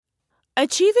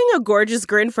Achieving a gorgeous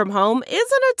grin from home isn't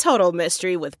a total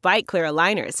mystery with Byte Clear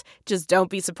aligners. Just don't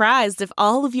be surprised if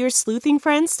all of your sleuthing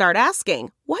friends start asking,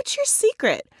 "What's your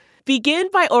secret?" Begin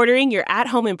by ordering your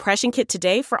at-home impression kit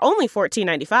today for only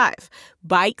 $14.95.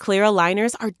 Byte Clear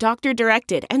aligners are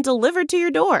doctor-directed and delivered to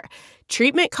your door.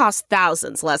 Treatment costs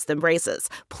thousands less than braces.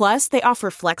 Plus, they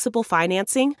offer flexible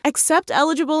financing, accept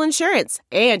eligible insurance,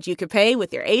 and you can pay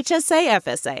with your HSA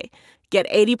FSA. Get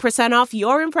 80% off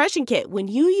your impression kit when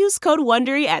you use code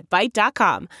WONDERY at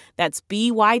Byte.com. That's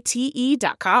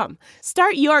BYTE.com.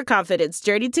 Start your confidence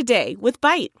journey today with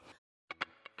Byte.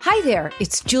 Hi there,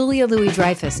 it's Julia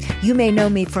Louis-Dreyfus. You may know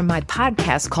me from my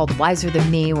podcast called Wiser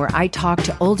Than Me, where I talk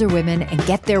to older women and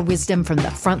get their wisdom from the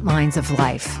front lines of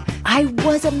life. I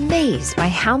was amazed by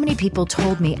how many people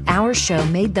told me our show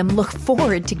made them look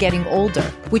forward to getting older,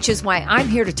 which is why I'm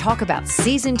here to talk about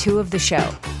season 2 of the show.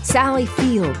 Sally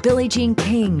Field, Billie Jean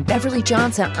King, Beverly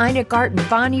Johnson, Ina Garten,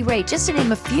 Bonnie Raitt, just to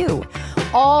name a few.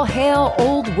 All hail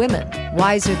old women.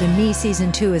 Wiser Than Me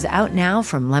season 2 is out now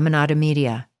from Lemonada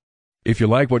Media. If you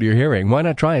like what you're hearing, why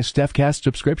not try a StephCast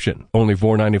subscription? Only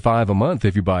 $4.95 a month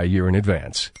if you buy a year in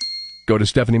advance. Go to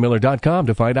StephanieMiller.com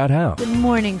to find out how. Good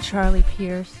morning, Charlie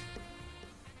Pierce.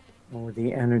 Oh,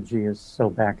 the energy is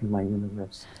so back in my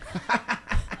universe.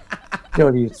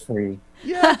 Jody is free.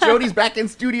 Yeah, Jody's back in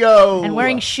studio. And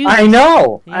wearing shoes. I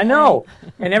know.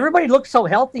 And everybody looks so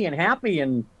healthy and happy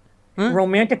and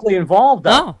romantically involved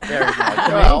up there.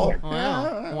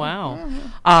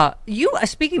 Wow. You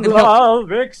speaking of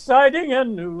love, exciting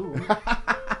and new.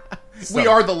 We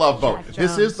are the love boat.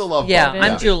 This is the love boat. Yeah,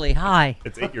 I'm Julie. Hi.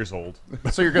 It's 8 years old.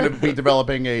 So you're going to be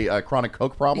developing a chronic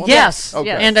Coke problem? Yes. Okay.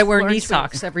 And I wear knee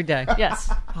socks every day.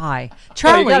 Yes. Hi.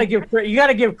 Charlie. Charlie. You got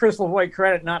to give Chris Lavoie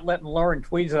credit not letting Lauren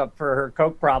tweeze up for her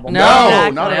Coke problem. No,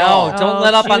 not at all. Don't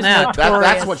let up on that.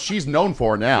 That's what she's known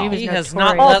for now. He has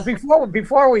not.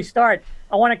 Before we start,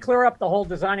 I want to clear up the whole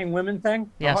designing women thing.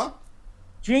 Yes.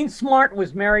 Jean Smart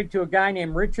was married to a guy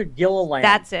named Richard Gilliland.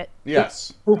 That's it.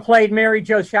 Yes. Who played Mary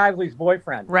Jo Shively's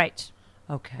boyfriend. Right.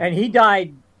 Okay. And he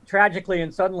died tragically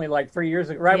and suddenly like 3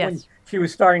 years ago, when she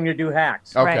was starting to do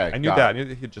Hacks. Okay. Right. I knew that. I knew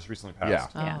that he had just recently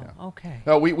passed. Yeah. Okay.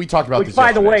 No, we talked about Which, this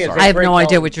by the way, yesterday. is I have no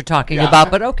idea what you're talking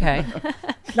about, but okay.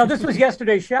 No, this was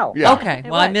yesterday's show. Yeah. Okay.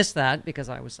 Well, I missed that because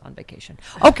I was on vacation.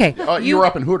 Okay. You were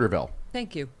up in Hooterville.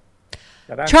 Thank you.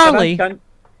 Dun-dun, Charlie. dun-dun.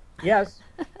 Yes.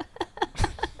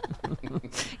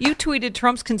 You tweeted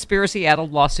Trump's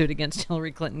conspiracy-addled lawsuit against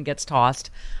Hillary Clinton gets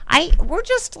tossed. We're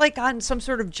just like on some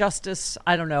sort of justice,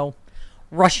 I don't know,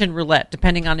 Russian roulette,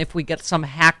 depending on if we get some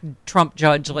hacked Trump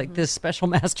judge like this special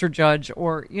master judge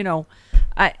or,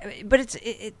 but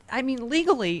I mean,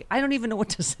 legally, I don't even know what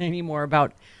to say anymore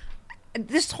about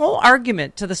this whole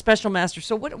argument to the special master.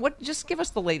 So what just give us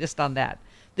the latest on that.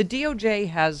 The DOJ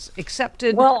has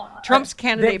accepted Trump's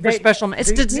candidate for special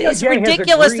master. It's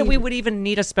ridiculous that we would even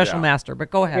need a special master,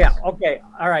 but go ahead. Yeah, okay,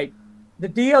 all right. The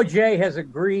DOJ has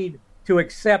agreed to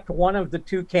accept one of the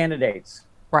two candidates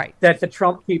that the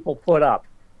Trump people put up.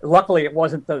 Luckily, it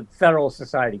wasn't the Federalist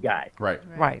Society guy. Right.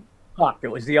 Fuck,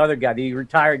 it was the other guy, the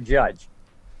retired judge.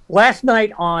 Last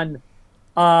night on,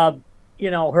 her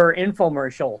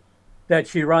infomercial that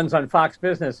she runs on Fox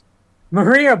Business,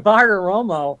 Maria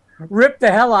Bartiromo ripped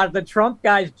the hell out of the Trump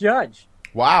guy's judge.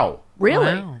 Wow.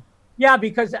 Really? Wow. Yeah,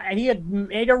 because he had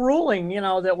made a ruling,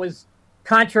 that was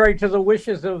contrary to the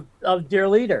wishes of dear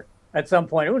leader at some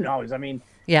point. Who knows? I mean,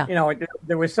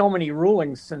 there were so many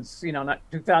rulings since, not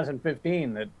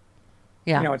 2015 that,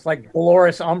 it's like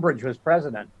Dolores Umbridge was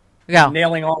president. Yeah.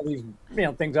 Nailing all these,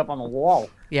 things up on the wall.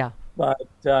 Yeah. But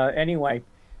anyway,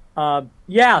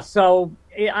 so,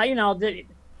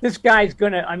 this guy's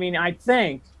going to, I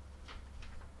think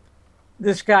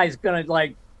this guy's going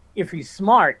to, if he's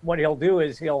smart, what he'll do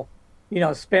is he'll,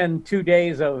 spend 2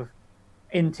 days of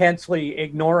intensely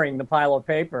ignoring the pile of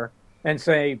paper and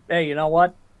say, hey, you know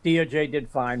what? DOJ did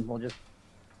fine. We'll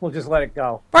just let it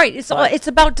go. Right. It's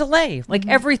about delay, like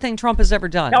everything Trump has ever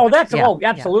done. Oh,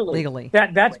 absolutely. Legally.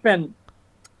 That's been,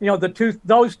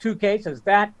 those two cases,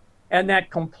 that and that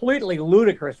completely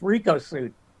ludicrous RICO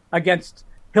suit against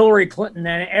Hillary Clinton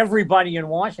and everybody in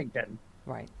Washington.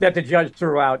 Right. That the judge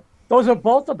threw out. Those are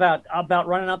both about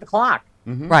running out the clock.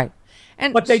 Mm-hmm. Right.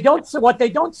 And what they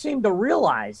don't seem to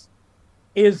realize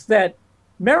is that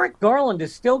Merrick Garland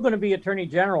is still going to be Attorney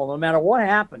General no matter what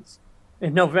happens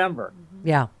in November.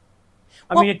 Yeah.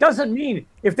 I mean, it doesn't mean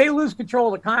if they lose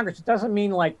control of the Congress, it doesn't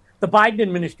mean like the Biden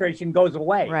administration goes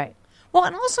away. Right. Well,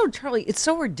 and also, Charlie, it's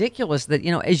so ridiculous that,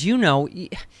 as you know,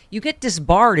 you get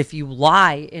disbarred if you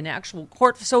lie in actual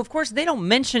court. So, of course, they don't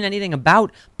mention anything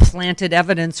about planted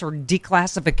evidence or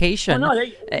declassification.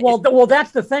 Well,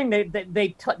 that's the thing.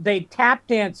 They tap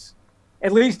dance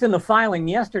at least in the filing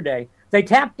yesterday, they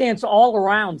tap dance all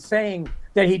around saying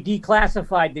that he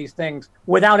declassified these things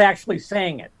without actually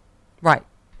saying it. Right.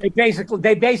 They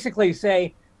basically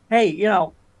say, hey,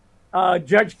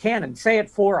 Judge Cannon, say it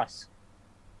for us.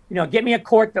 Get me a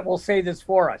court that will say this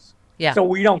for us. Yeah. So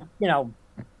we don't,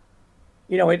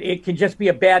 it can just be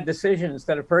a bad decision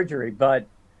instead of perjury. But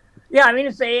yeah, I mean,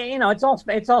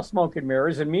 it's all smoke and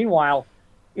mirrors. And meanwhile,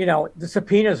 the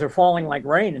subpoenas are falling like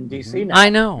rain in D.C. now. I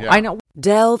know.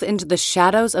 Delve into the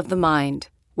shadows of the mind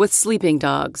with Sleeping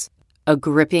Dogs, a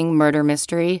gripping murder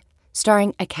mystery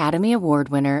starring Academy Award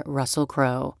winner Russell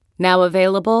Crowe. Now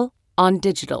available on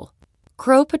digital.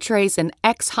 Crowe portrays an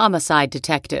ex-homicide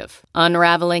detective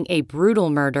unraveling a brutal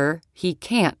murder he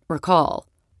can't recall.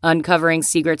 Uncovering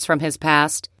secrets from his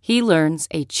past, he learns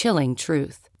a chilling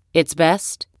truth. It's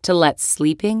best to let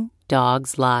sleeping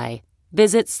dogs lie.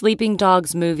 Visit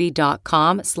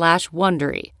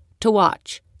sleepingdogsmovie.com/Wondery to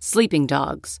watch Sleeping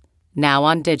Dogs, now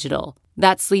on digital.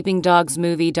 That's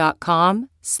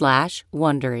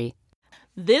sleepingdogsmovie.com/Wondery.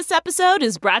 This episode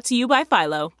is brought to you by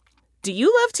Philo. Do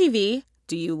you love TV?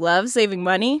 Do you love saving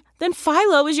money? Then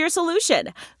Philo is your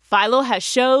solution. Philo has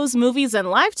shows, movies, and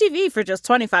live TV for just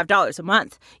 $25 a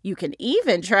month. You can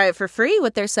even try it for free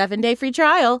with their 7-day free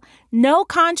trial. No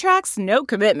contracts, no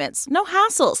commitments, no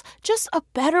hassles. Just a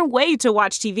better way to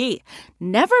watch TV.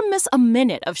 Never miss a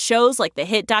minute of shows like the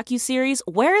hit docuseries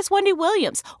Where is Wendy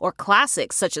Williams? Or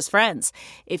classics such as Friends.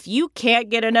 If you can't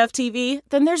get enough TV,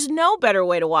 then there's no better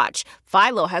way to watch.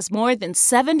 Philo has more than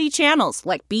 70 channels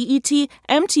like BET,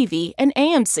 MTV, and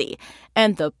AMC.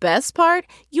 And the best part?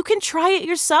 You can try it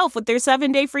yourself with their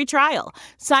 7-day free trial.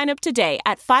 Sign up today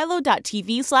at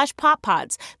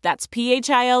philo.tv/poppods. That's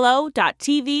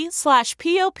philo.tv/POPPODS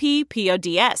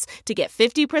to get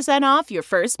 50% off your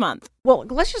first month. Well,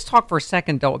 let's just talk for a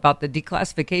second, though, about the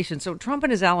declassification. So Trump and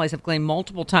his allies have claimed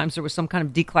multiple times there was some kind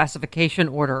of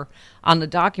declassification order on the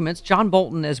documents. John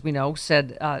Bolton, as we know,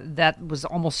 said that was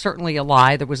almost certainly a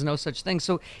lie. There was no such thing.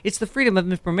 So it's the Freedom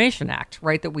of Information Act,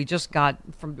 right, that we just got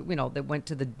from, that went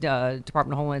to the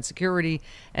Department of Homeland Security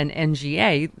and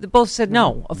NGA. They both said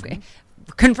no.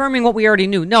 Confirming what we already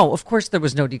knew. No, of course there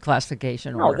was no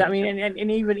declassification order. No, I mean,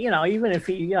 and even, even if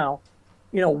he,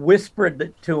 whispered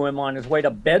it to him on his way to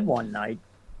bed one night,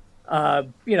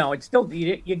 it's still,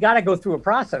 you got to go through a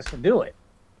process to do it.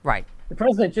 Right. The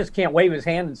president just can't wave his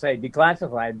hand and say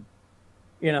declassified,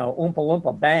 oompa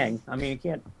loompa bang. I mean, you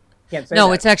can't say No,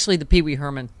 that. it's actually the Pee Wee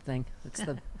Herman thing.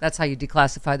 That's how you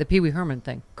declassify the Pee Wee Herman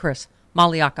thing. Chris,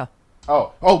 Maliaka.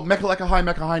 Oh, Mekaleka Hi,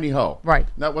 Meka Hi Ni Ho. Right.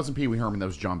 That wasn't Pee Wee Herman, that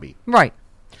was John B. Right.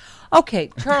 Okay,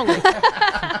 Charlie.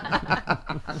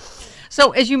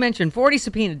 So, as you mentioned,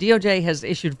 DOJ has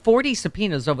issued 40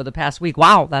 subpoenas over the past week.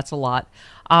 Wow, that's a lot.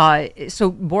 So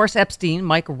Boris Epstein,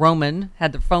 Mike Roman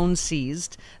had their phones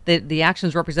seized. The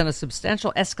actions represent a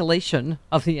substantial escalation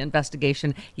of the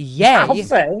investigation. Yay. I'll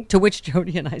say. To which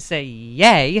Jody and I say,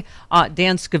 yay.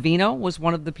 Dan Scavino was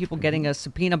one of the people getting a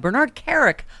subpoena. Bernard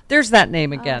Carrick, there's that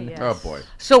name again. yes. Oh, boy.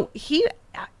 So he...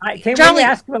 Can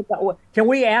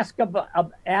we ask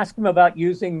him about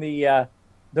using the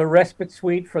respite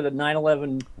suite for the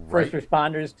 9/11 first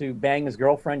responders to bang his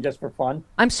girlfriend just for fun?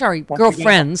 I'm sorry,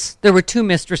 girlfriends. There were two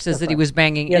mistresses that he was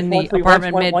banging in the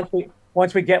apartment.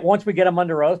 Once we get him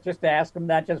under oath, just to ask him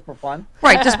that just for fun.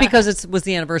 Right, just because it was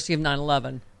the anniversary of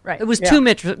 9/11. Right. It was two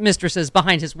mistresses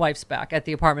behind his wife's back at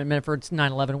the apartment Medford's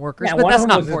 9/11 workers, Yeah, but one that's of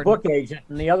them not was important. his book agent,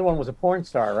 and the other one was a porn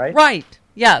star, right? Right.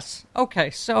 Yes. Okay.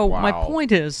 So my Wow.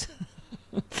 point is,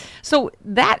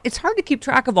 it's hard to keep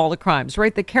track of all the crimes,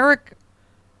 right? The Carrick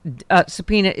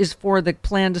subpoena is for the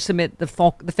plan to submit the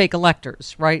fake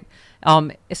electors, right?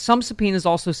 Some subpoenas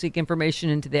also seek information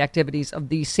into the activities of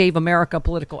the Save America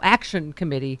Political Action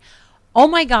Committee. Oh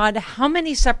my God! How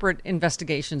many separate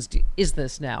investigations is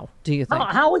this now? Do you think?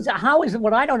 How is it?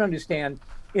 What I don't understand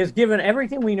is, given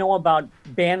everything we know about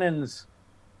Bannon's,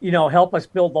 help us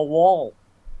build the wall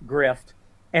grift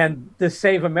and the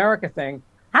Save America thing,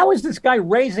 how is this guy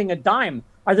raising a dime?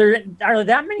 Are there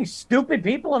that many stupid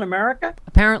people in America?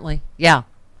 Apparently, yeah.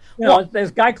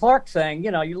 There's Guy Clark saying,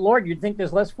 Lord, you'd think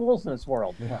there's less fools in this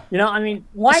world. Yeah. I mean,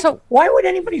 why would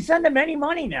anybody send him any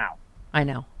money now? I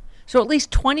know. So at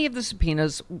least 20 of the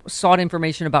subpoenas sought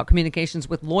information about communications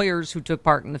with lawyers who took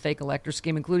part in the fake elector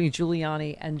scheme, including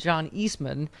Giuliani and John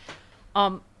Eastman.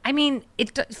 I mean,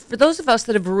 for those of us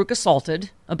that have Veruca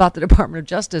assaulted about the Department of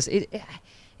Justice,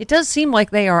 it does seem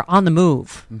like they are on the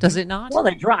move, does it not? Well,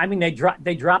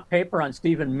 they dropped paper on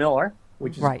Stephen Miller,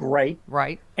 which is great.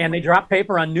 Right. And they dropped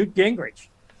paper on Newt Gingrich.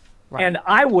 Right. And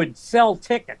I would sell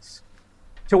tickets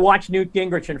to watch Newt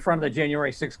Gingrich in front of the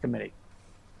January 6th committee.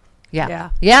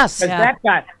 Yeah. Yes. Because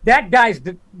that guy's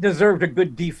deserved a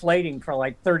good deflating for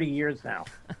like 30 years now.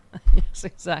 Yes,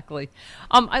 exactly.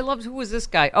 I loved, who was this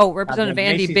guy? Oh, Representative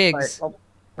Andy Biggs.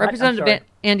 Representative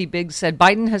Andy Biggs said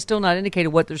Biden has still not indicated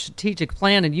what their strategic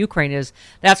plan in Ukraine is.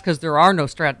 That's because there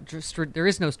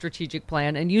is no strategic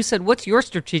plan. And you said, what's your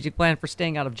strategic plan for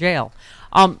staying out of jail?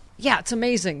 Yeah, it's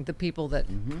amazing the people that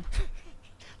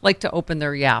like to open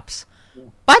their yaps.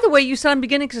 By the way, you said I'm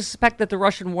beginning to suspect that the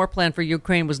Russian war plan for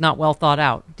Ukraine was not well thought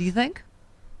out. Do you think?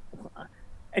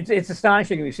 It's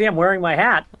astonishing. You see, I'm wearing my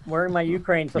hat, wearing my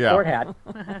Ukraine support hat,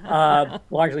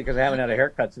 largely because I haven't had a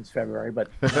haircut since February. But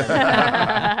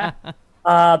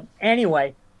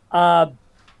anyway,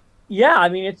 yeah, I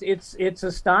mean, it's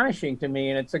astonishing to me,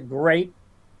 and it's a great,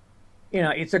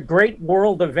 it's a great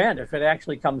world event if it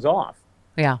actually comes off.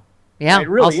 Yeah, yeah, it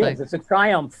really is. It's a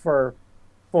triumph for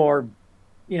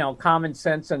common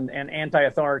sense and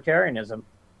anti-authoritarianism,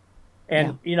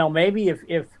 and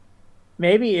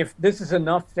maybe if this is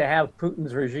enough to have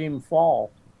Putin's regime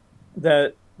fall,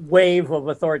 the wave of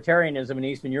authoritarianism in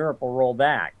Eastern Europe will roll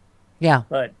back. Yeah.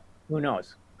 But who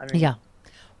knows? I mean, yeah.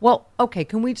 Well, okay,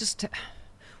 can we just...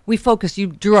 We focused, you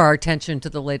drew our attention to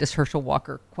the latest Herschel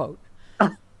Walker quote.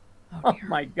 Oh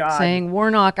my God. Saying,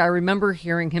 Warnock, I remember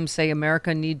hearing him say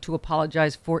America need to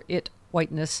apologize for its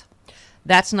whiteness.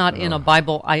 That's not in a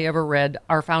Bible I ever read.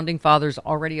 Our founding fathers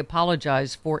already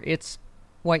apologized for its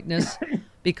whiteness.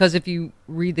 Because if you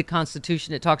read the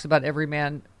Constitution, it talks about every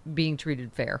man being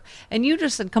treated fair. And you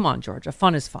just said, come on, Georgia,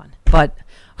 fun is fun. But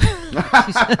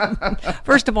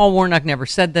first of all, Warnock never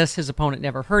said this. His opponent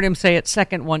never heard him say it.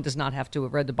 Second, one does not have to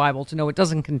have read the Bible to know it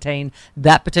doesn't contain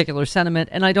that particular sentiment.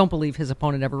 And I don't believe his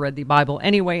opponent ever read the Bible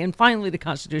anyway. And finally, the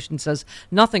Constitution says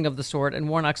nothing of the sort. And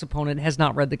Warnock's opponent has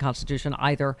not read the Constitution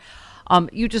either.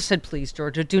 You just said, please,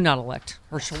 Georgia, do not elect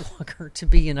Herschel Walker to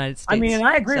be United States. I mean, and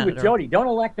I agree Senator. with Jody. Don't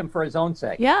elect him for his own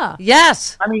sake. Yeah.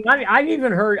 Yes. I mean, I've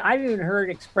even heard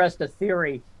expressed a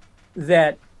theory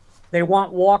that they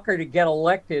want Walker to get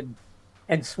elected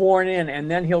and sworn in,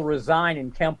 and then he'll resign,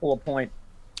 and Kemp will appoint,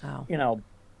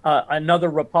 another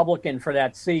Republican for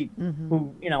that seat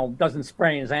who, doesn't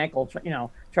sprain his ankle,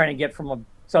 trying to get from a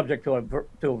subject to a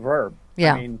verb.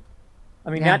 Yeah. I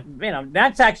mean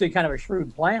that's actually kind of a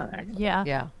shrewd plan. Actually. Yeah.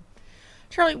 Yeah.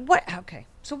 Charlie,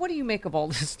 so what do you make of all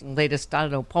this latest,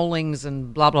 pollings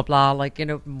and blah, blah, blah? Like,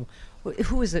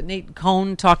 who is it? Nate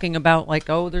Cohn talking about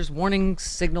there's warning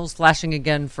signals flashing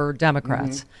again for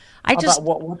Democrats.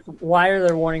 Why are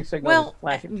there warning signals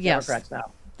flashing for Democrats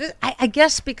now? I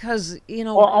guess because,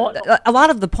 a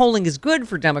lot of the polling is good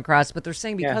for Democrats, but they're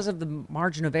saying because of the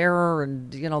margin of error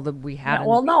and, that we had.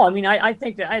 Well, no, I mean, I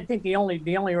think the only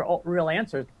real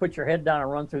answer is to put your head down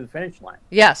and run through the finish line.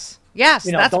 Yes.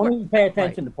 Don't even pay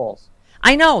attention to polls.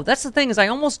 I know. That's the thing is I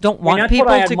almost don't want people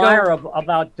to go. That's what I admire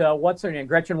about what's her name,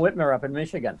 Gretchen Whitmer up in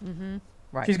Michigan. Mm-hmm.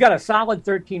 Right. She's got a solid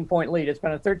 13-point lead. It's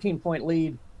been a 13-point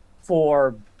lead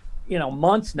for,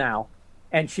 months now.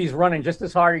 And she's running just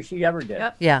as hard as she ever did.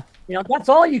 Yep. Yeah. That's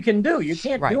all you can do. You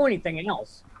can't do anything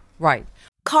else. Right.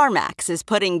 CarMax is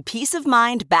putting peace of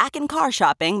mind back in car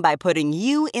shopping by putting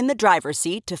you in the driver's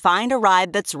seat to find a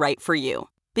ride that's right for you.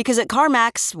 Because at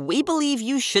CarMax, we believe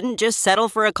you shouldn't just settle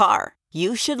for a car.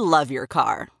 You should love your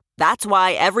car. That's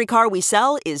why every car we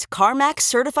sell is CarMax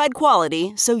certified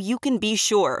quality, so you can be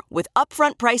sure with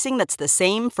upfront pricing that's the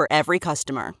same for every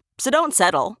customer. So don't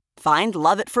settle. Find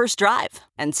love at first drive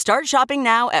and start shopping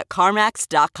now at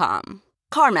CarMax.com.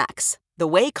 CarMax, the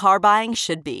way car buying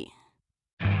should be.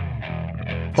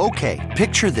 Okay,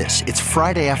 picture this. It's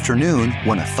Friday afternoon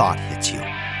when a thought hits you.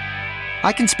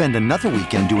 I can spend another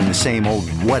weekend doing the same old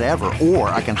whatever, or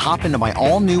I can hop into my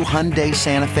all-new Hyundai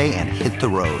Santa Fe and hit the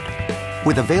road.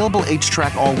 With available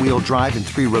H-Track all-wheel drive and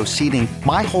 3-row seating,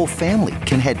 my whole family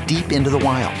can head deep into the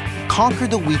wild. Conquer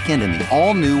the weekend in the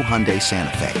all-new Hyundai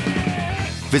Santa Fe.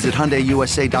 Visit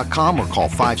HyundaiUSA.com or call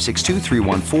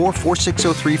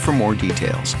 562-314-4603 for more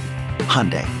details.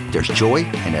 Hyundai, there's joy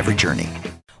in every journey.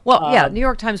 Well, New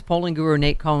York Times polling guru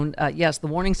Nate Cohn, yes, the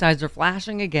warning signs are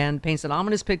flashing again, paints an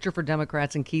ominous picture for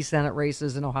Democrats in key Senate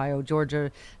races in Ohio,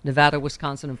 Georgia, Nevada,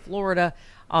 Wisconsin, and Florida.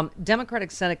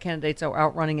 Democratic Senate candidates are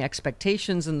outrunning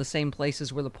expectations in the same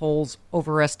places where the polls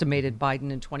overestimated Biden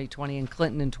in 2020 and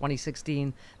Clinton in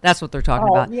 2016. That's what they're talking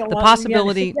about. The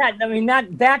possibility.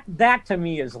 That to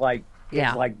me is like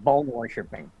bone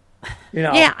worshiping.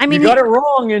 Yeah, I mean, you got it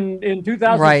wrong in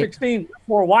 2016. Right.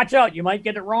 Or watch out, you might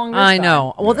get it wrong this time. I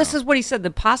know. Well, this is what he said. The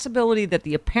possibility that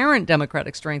the apparent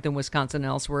Democratic strength in Wisconsin and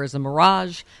elsewhere is a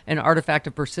mirage, an artifact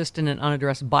of persistent and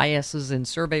unaddressed biases in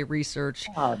survey research.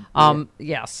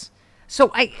 Yes.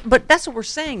 But that's what we're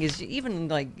saying is even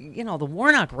like, the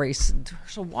Warnock race,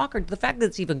 so Walker, the fact that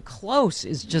it's even close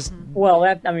is just. Well,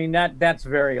 that's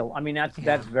very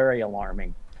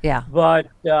alarming. Yeah. But,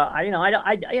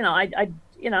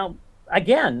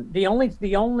 again, the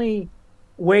only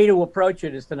way to approach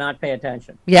it is to not pay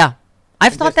attention. Yeah.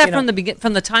 I've thought that from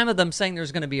the time of them saying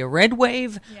there's going to be a red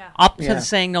wave up to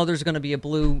saying no, there's going to be a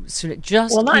blue. Just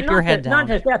keep your head down. Not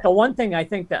just that. The one thing I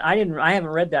think that I haven't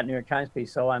read that New York Times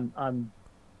piece, so I'm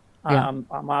flying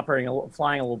a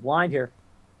little blind here.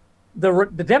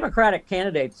 The Democratic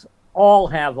candidates all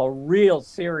have a real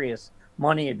serious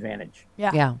money advantage.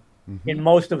 Yeah. In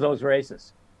most of those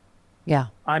races. Yeah.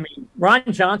 I mean, Ron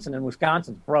Johnson in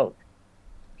Wisconsin's broke.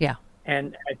 Yeah.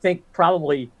 And I think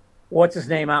probably what's his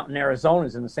name out in Arizona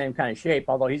is in the same kind of shape,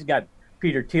 although he's got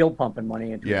Peter Thiel pumping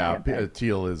money into it. Yeah,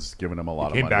 Thiel is giving him a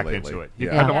lot of money back lately. into it. He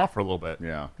cut him off for a little bit.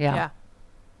 Yeah.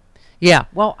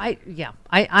 Well,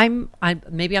 I'm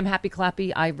maybe I'm happy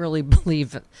clappy. I really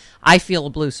believe I feel a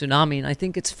blue tsunami, and I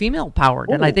think it's female powered,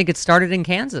 and I think it started in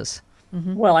Kansas.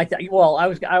 Mm-hmm. Well,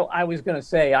 I was going to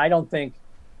say I don't think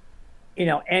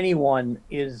anyone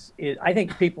is. I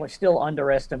think people are still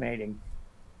underestimating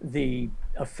the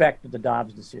effect of the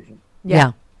Dobbs decision.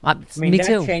 Yeah. Me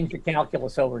too. That changed the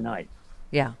calculus overnight.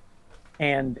 Yeah.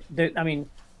 And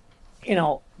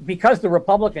because the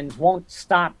Republicans won't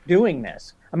stop doing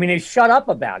this. I mean, they shut up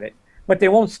about it, but they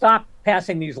won't stop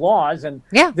passing these laws. And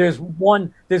there's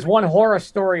one horror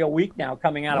story a week now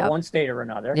coming out of one state or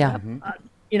another. Yeah.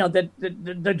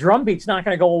 The drumbeat's not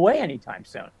going to go away anytime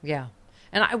soon. Yeah.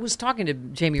 And I was talking to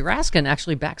Jamie Raskin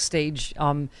actually backstage.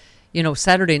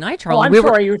 Saturday night, Charlie. I'm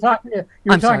sorry, you were talking to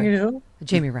who?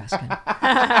 Jamie Raskin.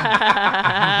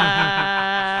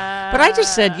 But I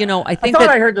just said, I think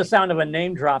I heard the sound of a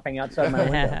name dropping outside my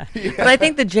window. But I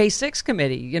think the J6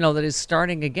 committee, that is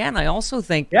starting again. I also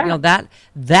think,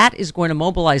 that is going to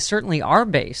mobilize certainly our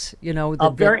base.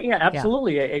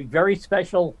 Absolutely, a very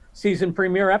special season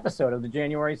premiere episode of the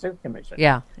January 6th Commission.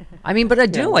 Yeah, I mean, but I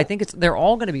think they're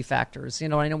all going to be factors. I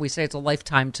know we say it's a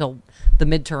lifetime till the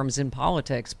midterms in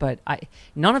politics, but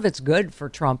none of it's good for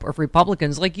Trump or for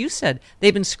Republicans. Like you said,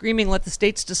 they've been screaming, "Let the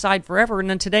states decide forever," and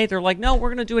then today they're like, "No, we're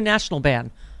going to do a national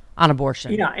ban on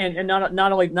abortion." Yeah, and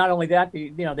not only that,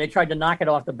 they tried to knock it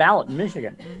off the ballot in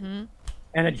Michigan,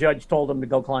 and a judge told them to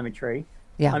go climb a tree.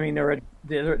 Yeah, I mean there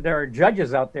are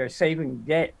judges out there saving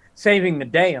the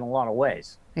day in a lot of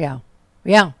ways.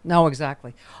 Yeah, no,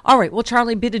 exactly. All right, well,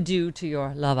 Charlie, bid adieu to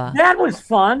your lover. That was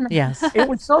fun. Yes. It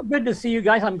was so good to see you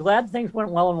guys. I'm glad things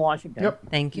went well in Washington. Yep.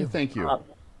 Thank you. Thank you.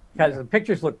 Because the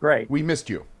pictures look great. We missed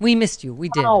you. We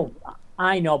did. Oh,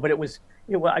 I know, but it was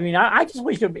I just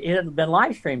wish it had been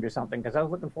live streamed or something because I was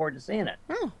looking forward to seeing it.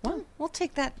 Oh, well, we'll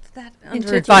take that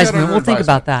under advisement. We'll think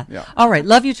about that. Yeah. All right,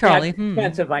 love you, Charlie.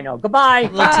 Expensive, I know. Goodbye.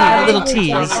 Little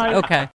tease. Okay.